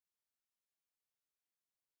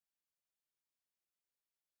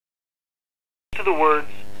to the words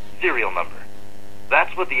serial number.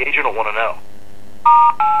 That's what the agent will want to know.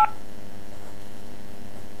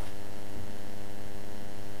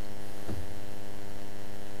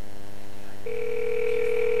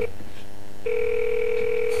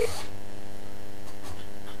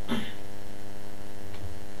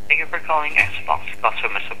 Thank you for calling Xbox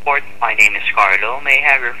Customer Support. My name is Carlo. May I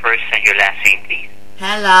have your first and your last name, please?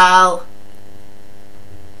 Hello.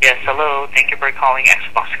 Yes, hello. Thank you for calling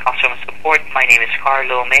Xbox Customer Support. My name is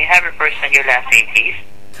Carlo. May I have your first and your last name, please?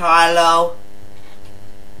 Carlo.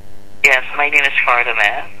 Yes, my name is Carlo,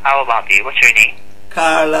 ma'am. How about you? What's your name?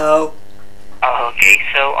 Carlo. Oh, okay.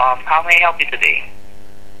 So, how may I help you today?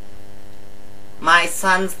 My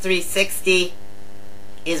son's 360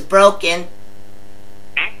 is broken.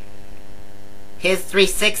 Hmm? His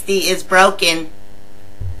 360 is broken.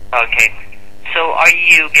 Okay. So, are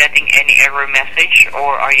you getting any error message,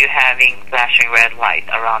 or are you having flashing red light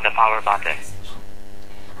around the power button?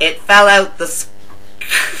 It fell out the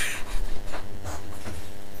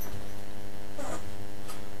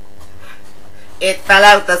It fell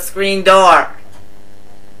out the screen door.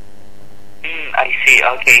 I see.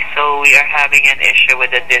 Okay, so we are having an issue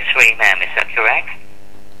with the display, ma'am. Is that correct?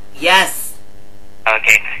 Yes.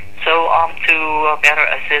 Okay. So, to better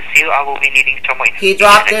assist you, I will be needing some more information. He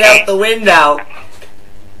dropped it out the window.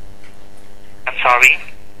 I'm sorry?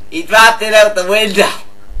 He dropped it out the window.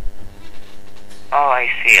 Oh, I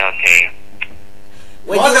see. Okay.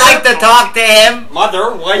 Would you like to talk to him?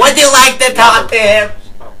 Mother, why? Would you like to talk to him?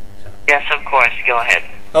 Yes, of course. Go ahead.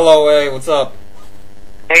 Hello, hey, what's up?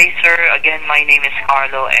 Hey, sir. Again, my name is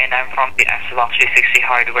Carlo, and I'm from the Xbox 360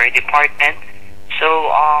 hardware department.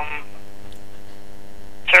 So,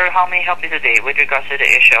 sir, how may I help you today with regards to the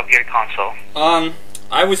issue of your console?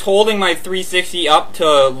 I was holding my 360 up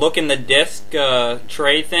to look in the disc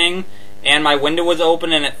tray thing, and my window was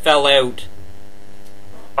open and it fell out.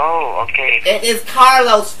 Oh, okay. It is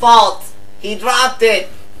Carlo's fault. He dropped it.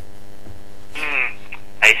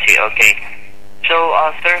 I see. Okay. So,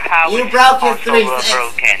 sir, how You is broke the his console 360.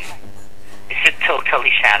 broken? Is it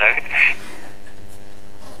totally shattered?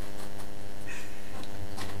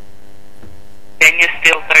 Can you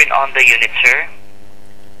still turn on the unit, sir?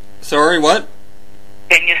 Sorry, what?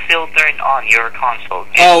 Can you still turn on your console?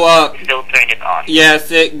 Oh, still turn it on?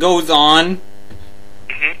 yes, it goes on,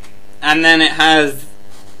 and then it has...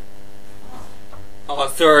 Oh,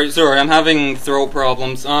 sorry, I'm having throat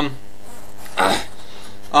problems.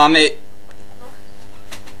 It...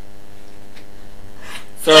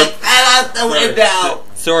 Sorry, It fell out the window.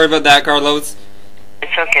 sorry about that, Carlos.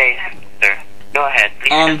 It's okay, sir. Go ahead. Please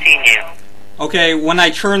continue. Okay, when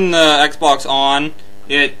I turn the Xbox on,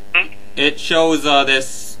 it shows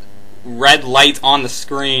this red light on the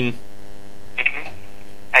screen.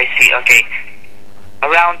 I see. Okay.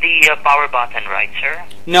 Around the power button, right, sir?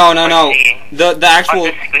 No. The On the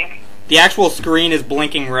screen? actual screen is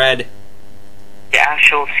blinking red. The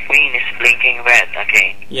actual screen is blinking red.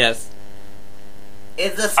 Okay. Yes.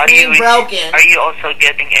 Is the screen broken? Are you also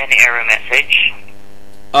getting any error message?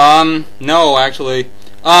 No, actually.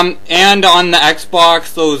 And on the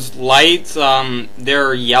Xbox, those lights,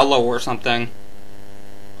 they're yellow or something.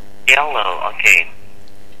 Yellow. Okay.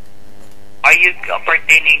 Are you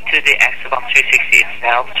pertaining to the Xbox 360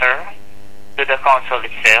 itself, sir? To the console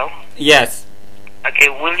itself? Yes. Okay,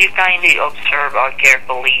 will you kindly observe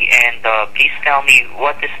carefully and please tell me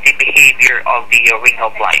what is the behavior of the ring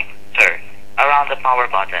of light, sir, around the power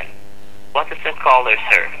button? What is the color,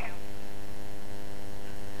 sir?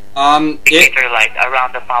 Indicator light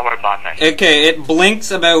around the power button. Okay, it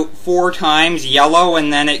blinks about 4 times yellow,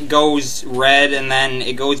 and then it goes red, and then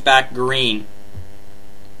it goes back green.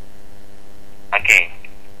 Okay.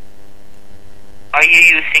 Are you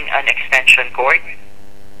using an extension cord?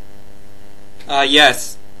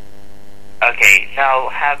 Yes. Okay, now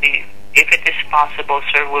if it is possible,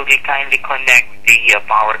 sir, will you kindly connect the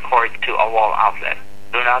power cord to a wall outlet?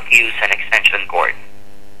 Do not use an extension cord.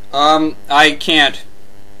 I can't.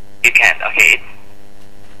 You can't, okay.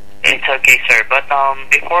 It's okay, sir, but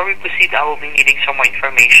before we proceed, I will be needing some more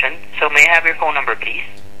information. So may I have your phone number, please?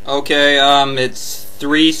 Okay, it's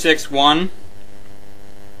 361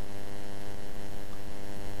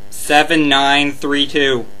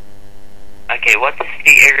 7932. Okay, what is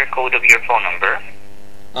the area code of your phone number?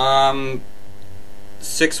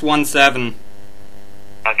 617.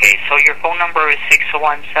 Okay, so your phone number is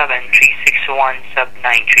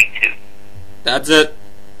 617-361-7932. That's it.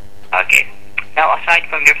 Okay. Now, aside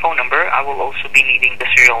from your phone number, I will also be needing the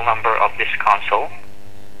serial number of this console.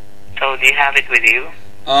 So, do you have it with you?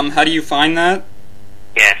 How do you find that?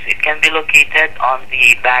 Yes, it can be located on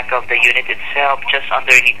the back of the unit itself, just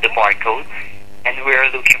underneath the barcode. and we're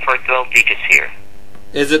looking for 12 digits here.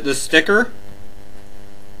 Is it the sticker?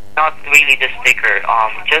 Not really the sticker.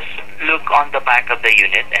 Just look on the back of the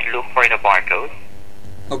unit and look for the barcode.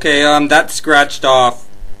 Okay, that's scratched off.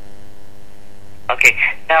 Okay,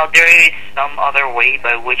 now there is some other way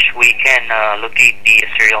by which we can locate the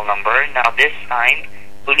serial number. Now this time,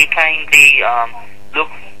 will you kindly look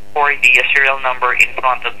for the serial number in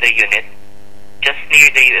front of the unit, just near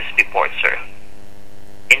the USB port, sir.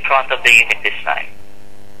 In front of the unit this time.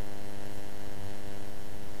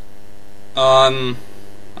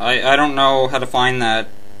 I don't know how to find that.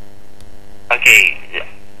 Okay,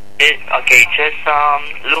 okay, just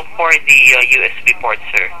look for the USB port,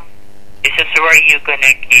 sir. This is where you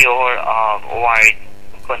connect your wired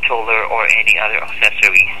controller or any other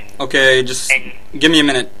accessories. Okay, just give me a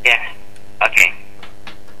minute. Yeah, okay.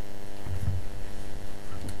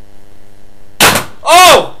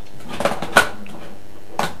 Oh!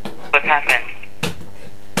 What happened?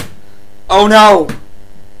 Oh no!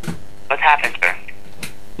 What happened, sir?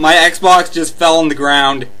 My Xbox just fell on the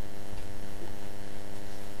ground.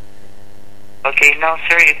 Okay, now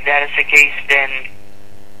sir, if that is the case, then...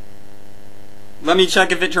 Let me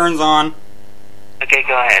check if it turns on. Okay,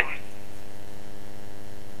 go ahead.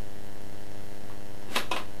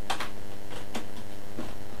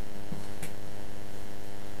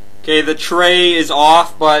 Okay, the tray is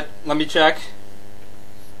off, but let me check.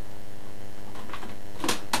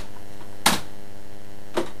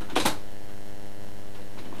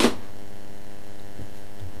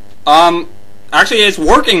 Actually it's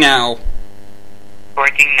working now.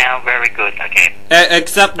 Working now, very good, okay.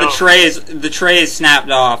 Except the tray is snapped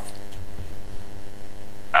off.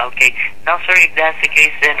 Okay, now sir, if that's the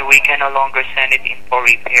case, then we can no longer send it in for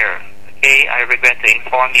repair. Okay, I regret to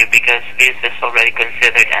inform you because this is already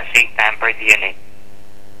considered as a tampered unit.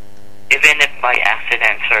 Even if by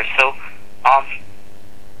accident, sir. So,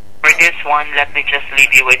 for this one, let me just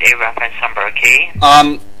leave you with a reference number, okay?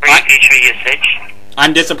 For your future usage.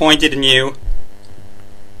 I'm disappointed in you.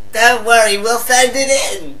 Don't worry, we'll send it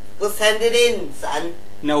in. We'll send it in, son.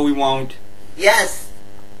 No, we won't. Yes.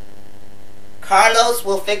 Carlos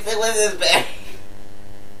will fix it with his bag.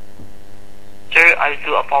 Sir, I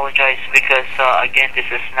do apologize because, again, this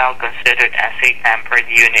is now considered as a tampered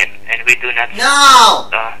unit, and we do not... No!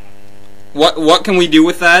 What can we do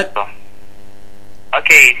with that?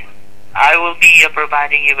 Okay, I will be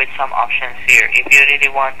providing you with some options here. If you really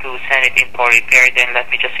want to send it in for repair, then let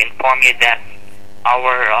me just inform you that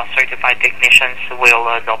our certified technicians will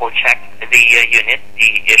double check the unit,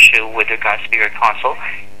 the issue with regards to your console,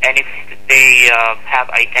 and if they have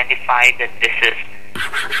identified that this is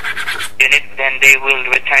unit, then they will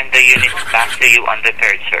return the unit back to you on the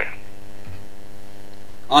 3rd, sir.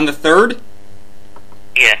 On the 3rd?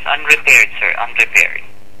 Yes, unrepaired, sir, unrepaired.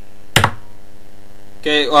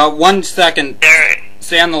 Okay, 1 second. There.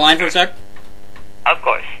 Stay on the line for a sec. Of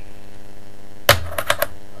course.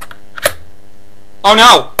 Oh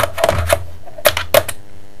no!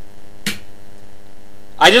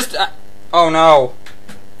 oh no.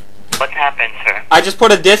 What happened, sir? I just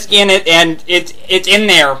put a disc in it and it's in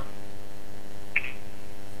there.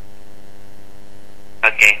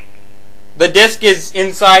 Okay. The disc is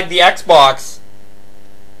inside the Xbox.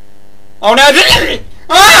 Oh no!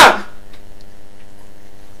 Ah!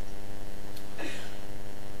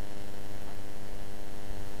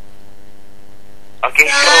 Okay,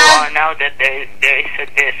 so now that there is a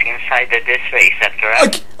disc inside the disc tray, is that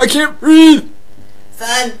correct? I can't breathe!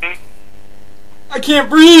 Son, I can't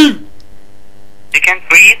breathe! You can't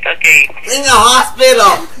breathe? Okay. in the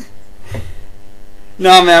hospital.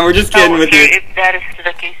 No man, we're just kidding with sir, you. if that is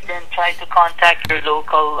the case, then try to contact your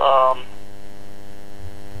local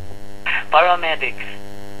paramedics.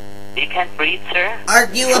 You can't breathe, sir?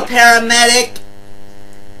 Aren't you a paramedic?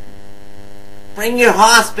 Bring your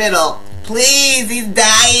hospital. Please, he's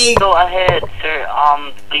dying. Go ahead, sir.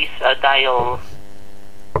 Please dial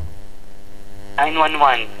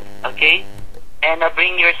 911, okay? And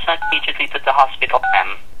bring your son immediately to the hospital,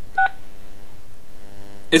 ma'am.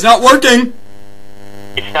 It's not working!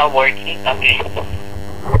 It's not working, okay.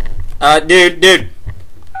 Dude.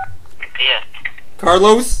 Yes.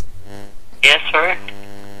 Carlos? Yes, sir?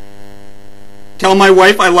 Tell my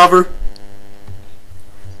wife I love her.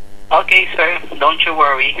 Okay, sir. Don't you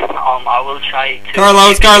worry. I will try to...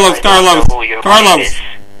 Carlos.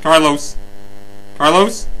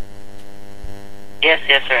 Yes,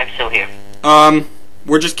 sir. I'm still here.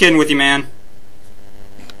 We're just kidding with you, man.